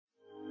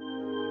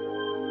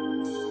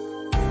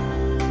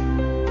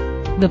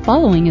The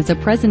following is a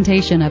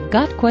presentation of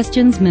Got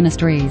Questions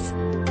Ministries.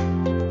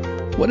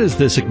 What is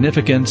the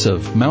significance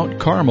of Mount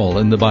Carmel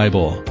in the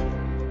Bible?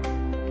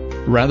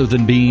 Rather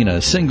than being a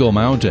single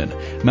mountain,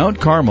 Mount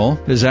Carmel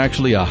is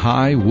actually a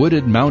high,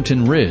 wooded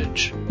mountain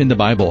ridge. In the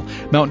Bible,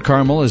 Mount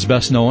Carmel is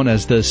best known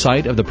as the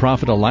site of the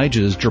prophet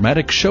Elijah's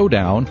dramatic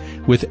showdown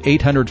with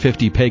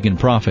 850 pagan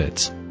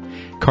prophets.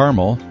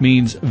 Carmel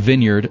means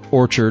vineyard,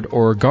 orchard,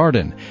 or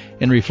garden,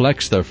 and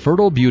reflects the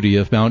fertile beauty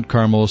of Mount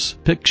Carmel's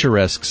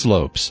picturesque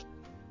slopes.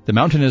 The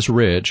mountainous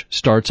ridge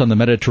starts on the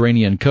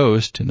Mediterranean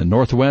coast in the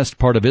northwest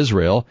part of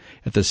Israel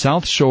at the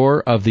south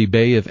shore of the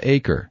Bay of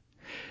Acre.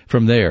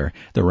 From there,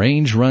 the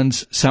range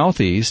runs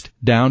southeast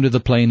down to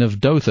the plain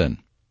of Dothan.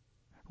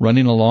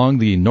 Running along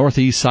the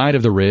northeast side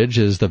of the ridge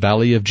is the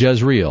Valley of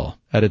Jezreel.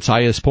 At its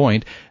highest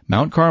point,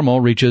 Mount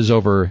Carmel reaches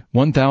over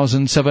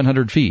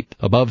 1,700 feet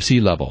above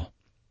sea level.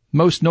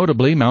 Most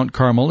notably, Mount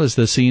Carmel is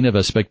the scene of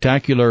a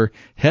spectacular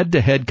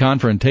head-to-head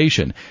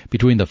confrontation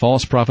between the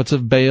false prophets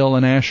of Baal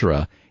and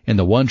Asherah and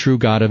the one true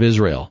God of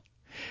Israel.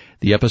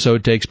 The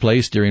episode takes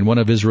place during one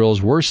of Israel's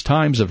worst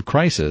times of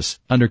crisis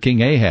under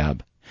King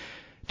Ahab.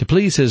 To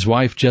please his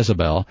wife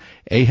Jezebel,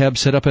 Ahab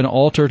set up an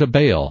altar to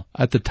Baal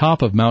at the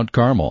top of Mount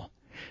Carmel.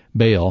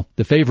 Baal,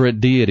 the favorite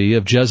deity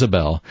of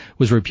Jezebel,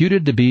 was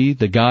reputed to be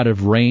the god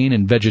of rain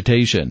and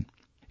vegetation.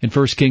 In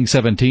 1 Kings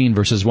 17,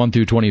 verses 1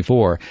 through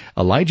 24,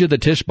 Elijah the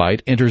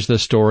Tishbite enters the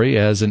story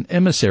as an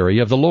emissary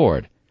of the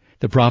Lord.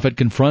 The prophet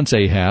confronts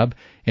Ahab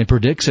and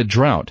predicts a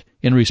drought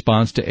in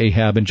response to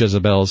Ahab and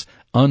Jezebel's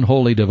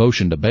unholy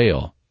devotion to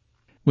Baal.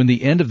 When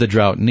the end of the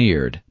drought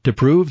neared, to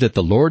prove that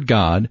the Lord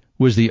God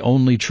was the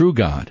only true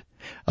God,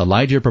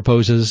 Elijah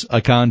proposes a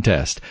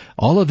contest.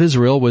 All of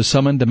Israel was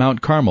summoned to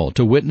Mount Carmel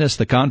to witness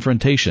the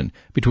confrontation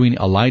between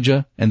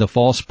Elijah and the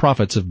false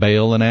prophets of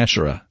Baal and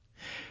Asherah.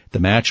 The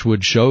match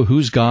would show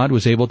whose God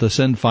was able to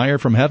send fire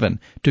from heaven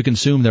to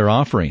consume their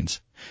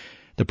offerings.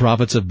 The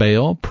prophets of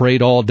Baal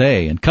prayed all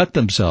day and cut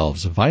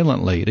themselves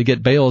violently to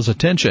get Baal's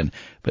attention,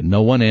 but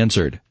no one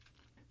answered.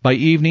 By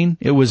evening,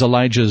 it was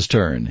Elijah's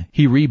turn.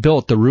 He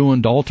rebuilt the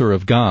ruined altar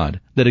of God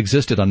that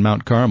existed on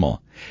Mount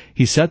Carmel.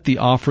 He set the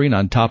offering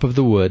on top of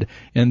the wood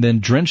and then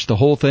drenched the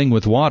whole thing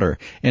with water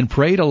and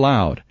prayed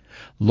aloud,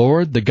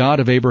 "Lord, the God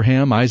of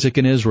Abraham, Isaac,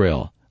 and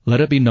Israel, let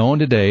it be known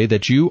today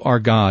that you are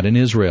God in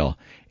Israel,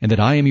 and that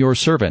I am your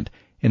servant,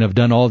 and have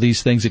done all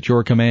these things at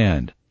your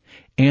command.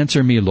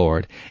 Answer me,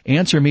 Lord.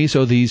 Answer me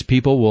so these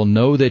people will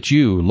know that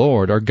you,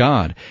 Lord, are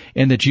God,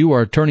 and that you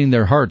are turning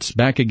their hearts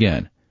back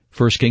again."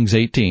 1 Kings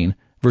 18,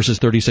 verses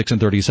 36 and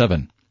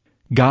 37.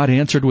 God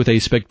answered with a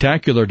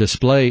spectacular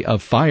display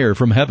of fire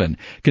from heaven,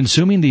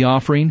 consuming the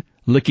offering,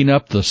 licking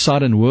up the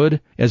sodden wood,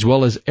 as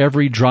well as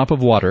every drop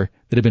of water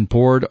that had been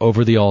poured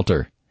over the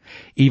altar.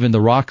 Even the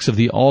rocks of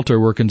the altar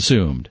were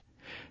consumed.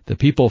 The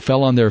people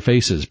fell on their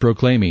faces,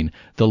 proclaiming,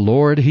 "The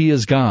Lord, He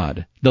is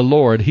God. The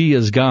Lord, He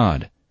is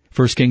God."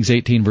 1 Kings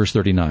 18, verse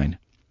 39.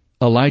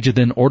 Elijah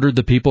then ordered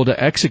the people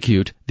to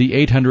execute the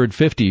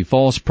 850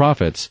 false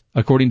prophets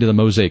according to the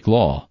Mosaic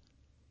law.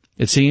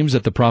 It seems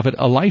that the prophet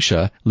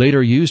Elisha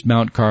later used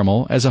Mount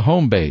Carmel as a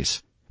home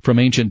base. From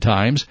ancient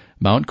times,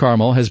 Mount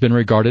Carmel has been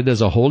regarded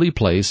as a holy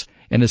place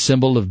and a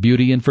symbol of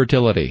beauty and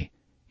fertility.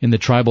 In the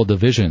tribal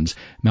divisions,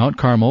 Mount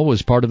Carmel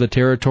was part of the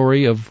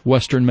territory of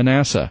western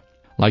Manasseh.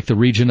 Like the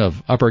region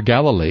of Upper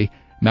Galilee,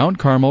 Mount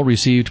Carmel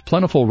received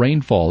plentiful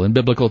rainfall in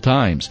biblical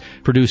times,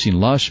 producing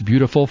lush,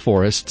 beautiful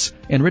forests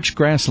and rich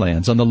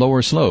grasslands on the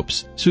lower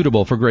slopes,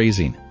 suitable for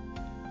grazing.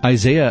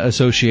 Isaiah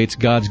associates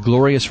God's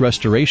glorious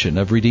restoration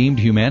of redeemed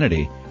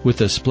humanity with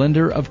the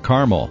splendor of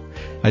Carmel,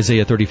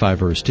 Isaiah 35,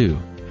 verse 2.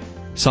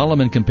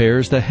 Solomon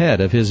compares the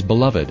head of his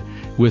beloved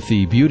with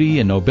the beauty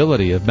and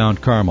nobility of Mount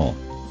Carmel,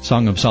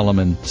 Song of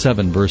Solomon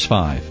 7, verse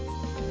 5.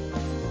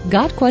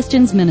 Got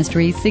Questions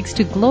Ministry seeks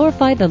to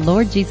glorify the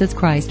Lord Jesus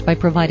Christ by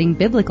providing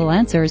biblical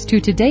answers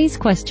to today's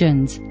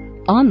questions.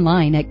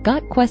 Online at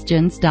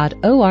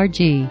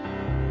GotQuestions.org.